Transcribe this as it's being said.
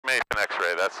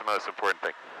That's the most important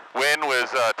thing. Wind was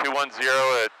 210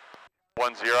 at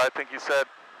 10, I think you said.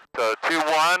 So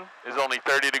 21 is only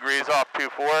 30 degrees off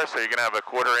 24, so you're going to have a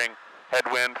quartering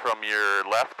headwind from your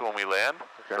left when we land.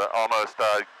 Okay. So almost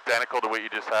identical to what you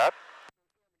just had.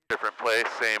 Different place,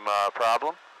 same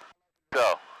problem.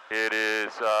 So it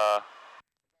is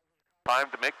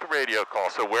time to make the radio call.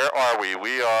 So where are we?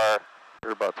 We're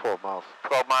about 12 miles.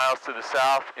 12 miles to the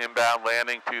south, inbound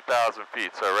landing 2,000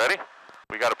 feet. So ready?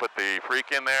 We got to put the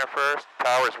freak in there first.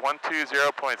 Tower's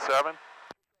 120.7.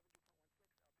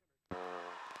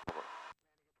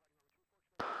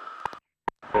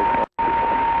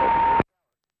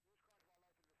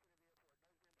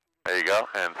 There you go,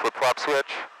 and flip-flop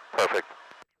switch, perfect.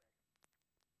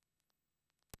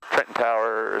 Trenton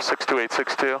Tower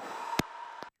 62862.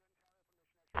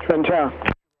 Trenton Tower.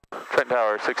 Trenton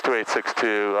Tower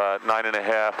 62862,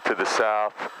 9.5 to the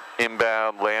south,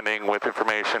 inbound landing with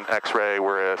information, X-ray,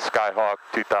 we're a Skyhawk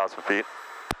 2,000 feet.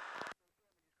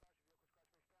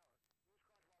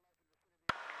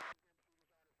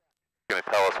 Going to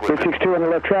tell us what 662 on the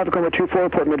left traffic, runway 24,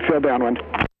 port midfield downwind.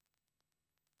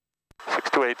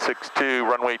 62862,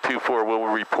 runway 24, will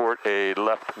report a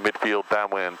left midfield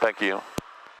downwind. Thank you.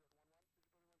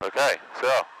 Okay,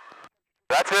 so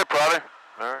that's it, brother.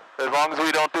 All right. As long as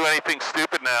we don't do anything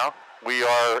stupid now, we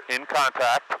are in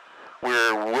contact. We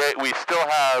still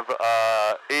have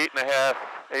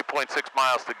 8.6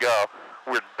 miles to go.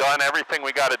 We're done everything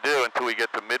we got to do until we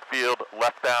get to midfield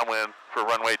left downwind for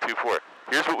runway 24.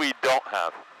 Here's what we don't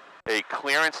have: a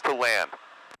clearance to land.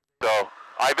 So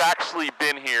I've actually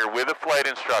been here with a flight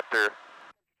instructor,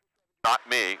 not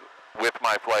me, with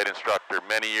my flight instructor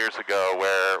many years ago,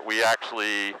 where we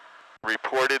actually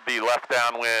reported the left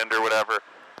downwind or whatever,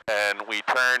 and we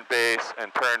turned base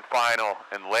and turned final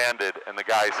and landed, and the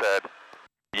guy said,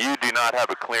 "You do not have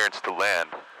a clearance to land,"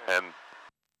 and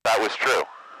that was true.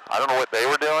 I don't know what they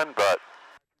were doing, but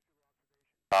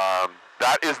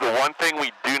that is the one thing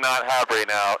we do not have right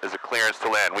now is a clearance to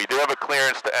land. We do have a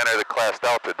clearance to enter the class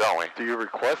Delta, don't we? Do you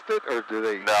request it, or do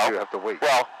they? No. Do you have to wait?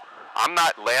 Well, I'm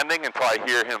not landing until I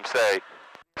hear him say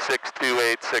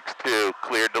 62862,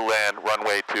 cleared to land,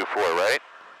 runway 24, right?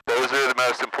 Those are the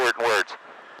most important words.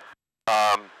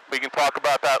 We can talk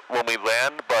about that when we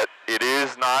land, but it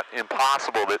is not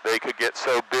impossible that they could get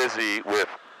so busy with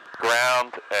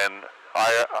ground and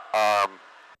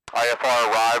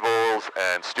IFR arrivals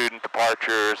and student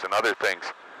departures and other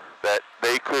things that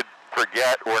they could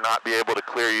forget or not be able to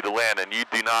clear you to land, and you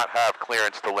do not have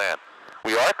clearance to land.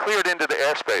 We are cleared into the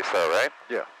airspace though, right?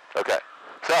 Yeah. Okay.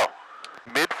 So,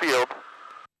 midfield,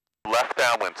 left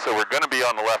downwind. So we're going to be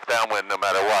on the left downwind no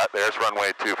matter what. There's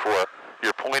runway 24.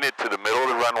 You're pointed to the middle of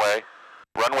the runway.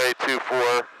 Runway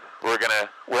 24, we're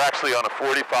actually on a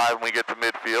 45 when we get to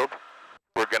midfield.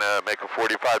 We're going to make a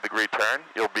 45-degree turn.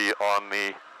 You'll be on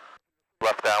the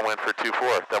left downwind for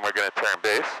 24. Then we're going to turn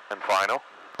base and final.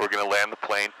 We're going to land the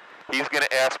plane. He's going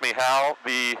to ask me how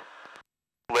the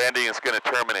landing is going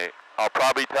to terminate. I'll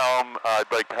probably tell him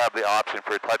I'd like to have the option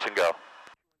for a touch and go.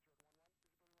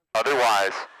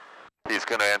 Otherwise, he's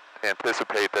going to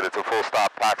anticipate that it's a full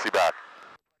stop taxi back.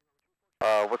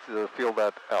 What's the field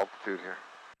at altitude here?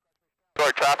 So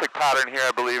our traffic pattern here,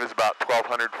 I believe, is about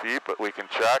 1,200 feet, but we can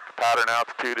check. Pattern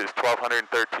altitude is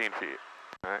 1,213 feet.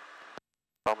 All right.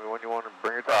 Tell me when you want to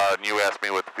bring it down. And you asked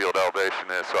me what the field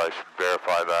elevation is, so I should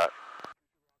verify that.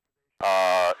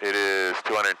 It is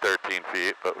 213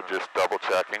 feet, but we're just double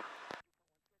checking.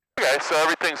 Okay, so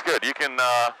everything's good. You can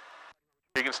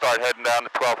start heading down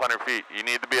to 1,200 feet. You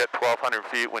need to be at 1,200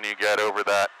 feet when you get over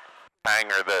that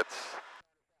hangar that's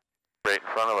right in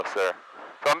front of us there.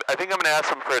 So I think I'm going to ask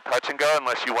them for a touch and go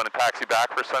unless you want to taxi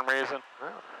back for some reason. Yeah.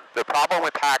 The problem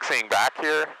with taxiing back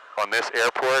here on this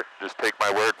airport, just take my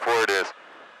word for it, is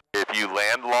if you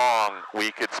land long,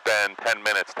 we could spend 10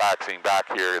 minutes taxiing back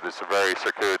here. This is a very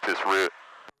circuitous route.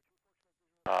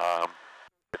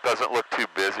 It doesn't look too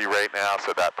busy right now,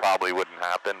 so that probably wouldn't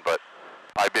happen, but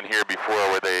I've been here before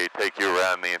where they take you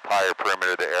around the entire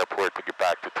perimeter of the airport to get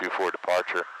back to 2-4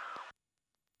 departure.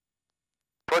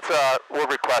 We'll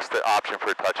request the option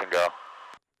for a touch and go.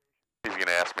 He's going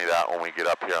to ask me that when we get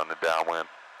up here on the downwind.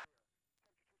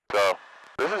 So,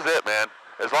 this is it, man.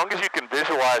 As long as you can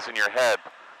visualize in your head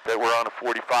that we're on a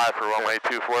 45 for runway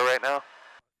 24 right now,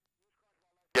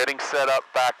 getting set up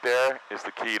back there is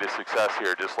the key to success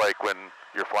here. Just like when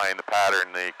you're flying the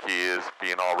pattern, the key is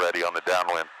being already on the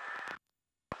downwind.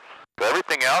 So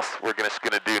everything else we're just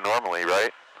going to do normally,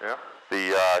 right? Yeah.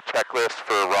 The checklist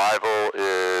for arrival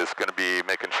is going to be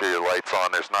making sure your light's on.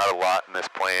 There's not a lot in this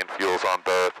plane. Fuel's on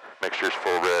both. Mixture's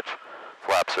full rich.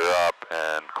 Flaps are up,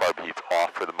 and carb heat's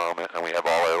off for the moment, and we have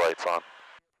all our lights on.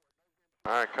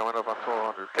 All right, coming up on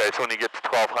 1200. Okay, so when you get to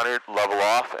 1200, level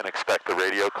off and expect the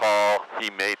radio call.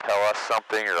 He may tell us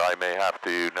something, or I may have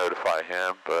to notify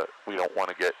him, but we don't want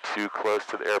to get too close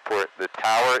to the airport. The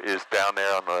tower is down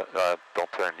there on the,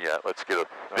 don't turn yet. Let's get a,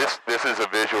 this is a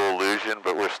visual illusion,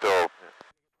 but we're still a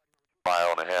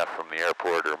mile and a half from the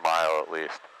airport, or a mile at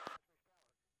least.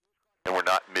 And we're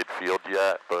not midfield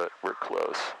yet, but we're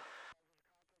close.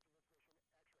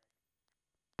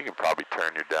 You can probably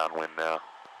turn your downwind now.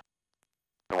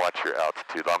 And watch your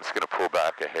altitude. I'm just going to pull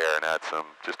back a hair and add some,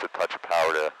 just a touch of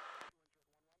power to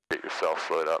get yourself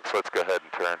slowed up. So let's go ahead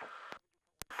and turn.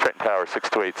 Trenton Tower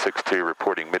 62862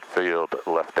 reporting midfield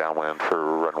left downwind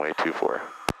for runway 24.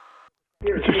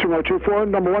 62124,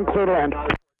 number 1, clear to land.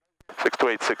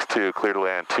 62862, clear to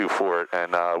land 24,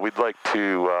 and we'd like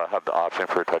to have the option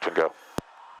for a touch and go.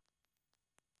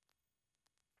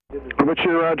 What's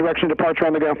your direction departure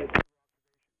on the go?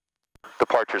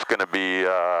 Departure's going to be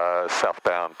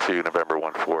southbound to November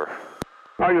 14. All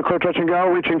right, you're clear, touch and go,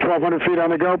 reaching 1,200 feet on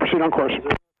the go, proceed on course.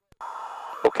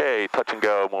 Okay, touch and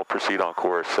go, and we'll proceed on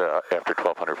course after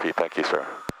 1,200 feet. Thank you, sir.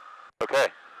 Okay.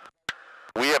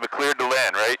 We have it cleared to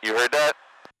land, right? You heard that?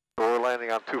 So we're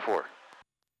landing on 24.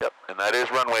 Yep, and that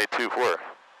is runway 24.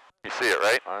 You see it,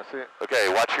 right? I see it.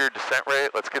 Okay, watch your descent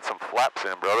rate. Let's get some flaps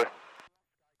in, brother.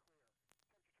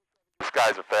 This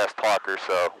guy's a fast talker,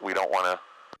 so we don't want to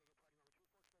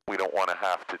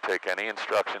have to take any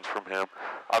instructions from him.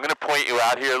 I'm going to point you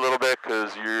out here a little bit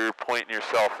because you're pointing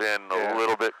yourself in a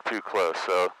little bit too close.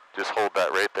 So just hold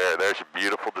that right there. There's your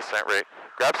beautiful descent rate.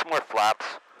 Grab some more flaps,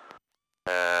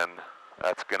 and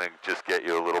that's going to just get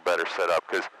you a little better set up.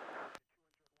 Because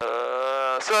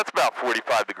so that's about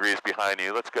 45 degrees behind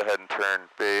you. Let's go ahead and turn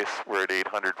base. We're at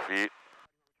 800 feet.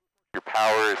 Your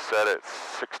power is set at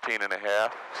 16 and a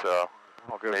half, so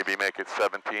maybe make it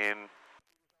 17.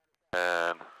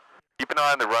 And keep an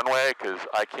eye on the runway because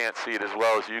I can't see it as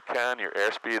well as you can. Your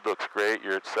airspeed looks great.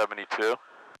 You're at 72.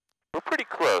 We're pretty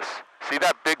close. See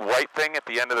that big white thing at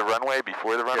the end of the runway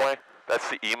before the runway? That's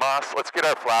the EMOS. Let's get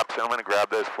our flaps in. I'm going to grab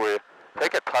those for you.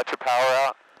 Take a touch of power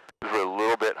out because we're a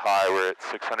little bit high. We're at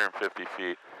 650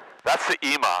 feet. That's the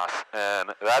EMOS,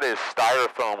 and that is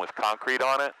styrofoam with concrete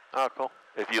on it. Oh, cool.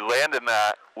 If you land in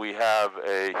that, we have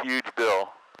a huge bill.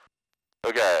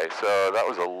 Okay, so that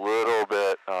was a little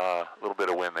bit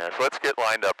of wind there. So let's get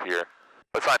lined up here.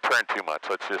 Let's not turn too much.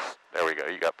 Let's just, there we go.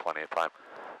 You got plenty of time.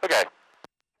 Okay.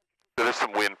 So there's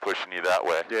some wind pushing you that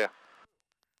way. Yeah.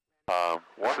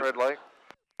 One red light?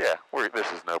 Yeah,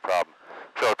 this is no problem.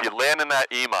 So if you land in that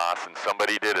EMOS, and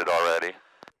somebody did it already,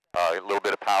 a little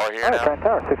bit of power here now. Trenton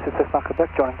Tower, 626 on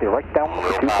Quebec, joining the right down.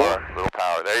 Little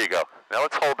power. There you go. Now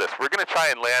let's hold this. We're going to try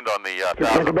and land on the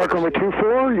Quebec over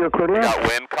 24, you're clear to land. Got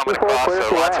wind coming across,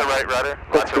 so lots of right rudder.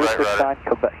 Lots of right rudder.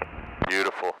 Quebec.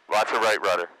 Beautiful. Lots of right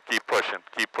rudder. Keep pushing.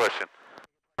 Keep pushing.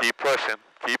 Keep pushing.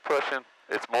 Keep pushing.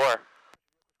 It's more.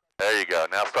 There you go.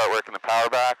 Now start working the power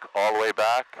back, all the way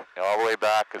back,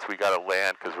 because we got to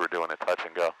land because we're doing a touch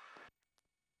and go.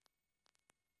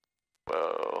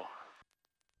 Whoa.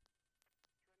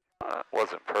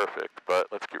 Wasn't perfect, but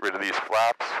let's get rid of these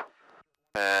flaps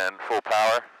and full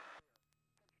power.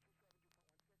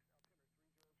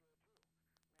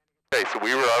 Okay, so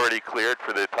we were already cleared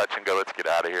for the touch and go. Let's get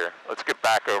out of here. Let's get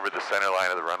back over the center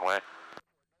line of the runway.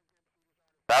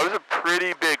 That was a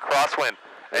pretty big crosswind.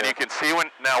 And you can see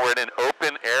now we're in an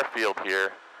open airfield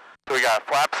here. So we got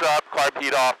flaps up, carb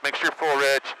heat off, mixture full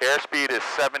rich, airspeed is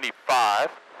 75.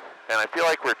 And I feel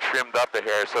like we're trimmed up a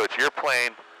hair, so it's your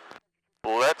plane.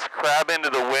 Let's crab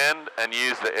into the wind and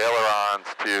use the ailerons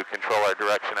to control our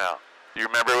direction out. Do you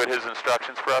remember what his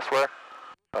instructions for us were?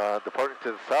 Departing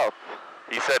to the south.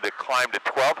 He said to climb to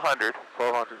 1200.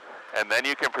 1200. And then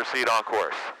you can proceed on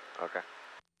course. Okay.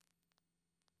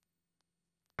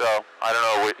 So, I don't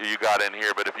know what you got in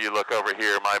here, but if you look over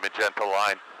here, my magenta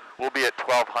line, we'll be at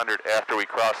 1200 after we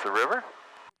cross the river.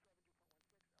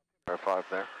 Air 5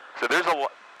 there. So there's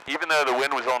even though the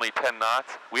wind was only 10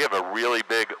 knots, we have a really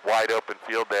big, wide open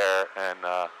field there, and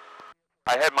I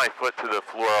had my foot to the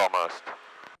floor almost.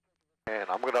 And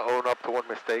I'm going to own up to one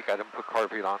mistake. I didn't put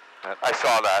carb heat on. I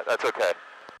saw that. That's okay.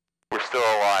 We're still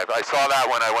alive. I saw that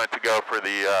when I went to go for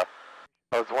the...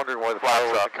 I was wondering why the power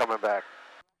wasn't coming back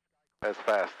as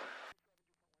fast.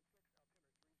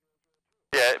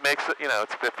 Yeah, it makes it,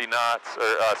 it's 50 knots,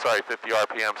 or 50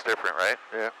 RPMs different, right?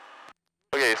 Yeah.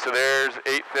 Okay, so there's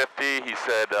 850. He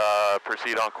said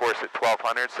proceed on course at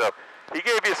 1200. So he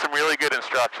gave you some really good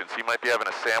instructions. He might be having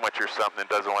a sandwich or something and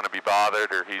doesn't want to be bothered,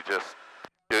 or he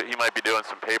might be doing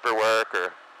some paperwork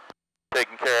or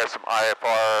taking care of some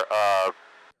IFR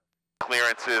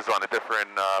clearances on a different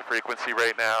frequency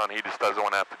right now, and he just doesn't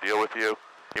want to have to deal with you.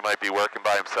 He might be working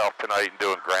by himself tonight and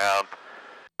doing ground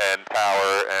and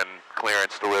power and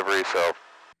clearance delivery, so.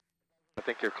 I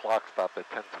think your clock stopped at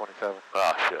 10:27.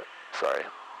 Oh, shit. Sorry.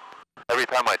 Every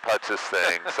time I touch this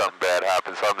thing, something bad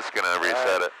happens, so I'm just going to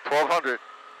reset it. 1200.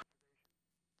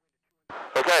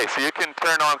 Okay, so you can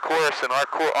turn on course, and our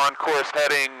on course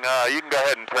heading, you can go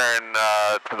ahead and turn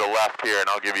to the left here, and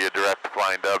I'll give you a direct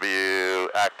flying W,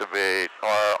 activate.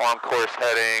 Our on course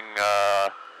heading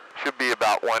should be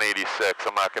about 186.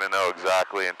 I'm not going to know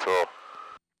exactly until,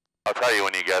 I'll tell you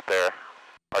when you get there.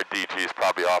 Our DG is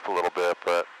probably off a little bit,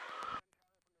 but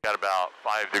got about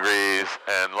 5 degrees,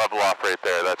 and level off right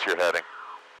there, that's your heading.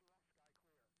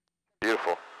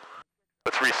 Beautiful.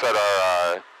 Let's reset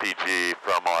our DG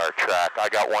from our track. I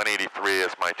got 183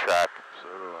 as my track. So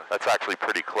do I. That's actually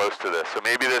pretty close to this. So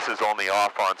maybe this is only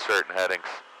off on certain headings.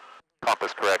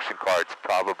 Compass correction card's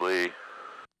probably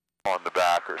on the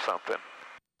back or something.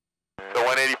 So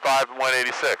 185 and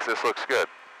 186, this looks good.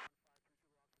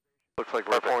 Looks like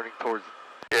we're pointing towards...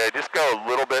 Yeah, just go a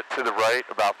little bit to the right,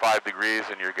 about 5 degrees,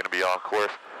 and you're going to be on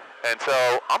course. And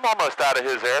so I'm almost out of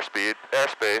his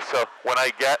airspace, so when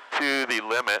I get to the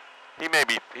limit, he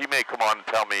may come on and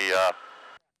tell me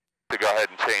to go ahead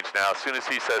and change now. As soon as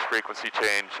he says frequency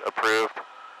change approved,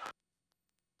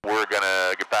 we're going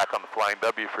to get back on the flying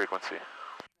W frequency.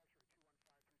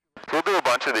 So we'll do a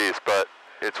bunch of these, but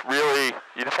it's really,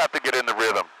 you just have to get in the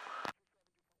rhythm.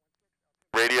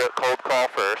 Radio cold call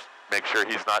first, make sure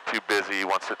he's not too busy, he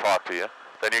wants to talk to you.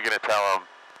 Then you're going to tell him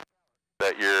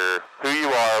that who you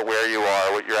are, where you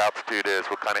are, what your altitude is,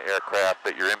 what kind of aircraft,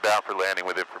 that you're inbound for landing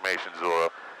with information Zulu.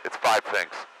 It's 5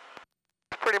 things.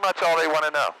 It's pretty much all they want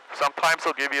to know. Sometimes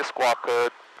they'll give you a squawk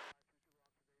code,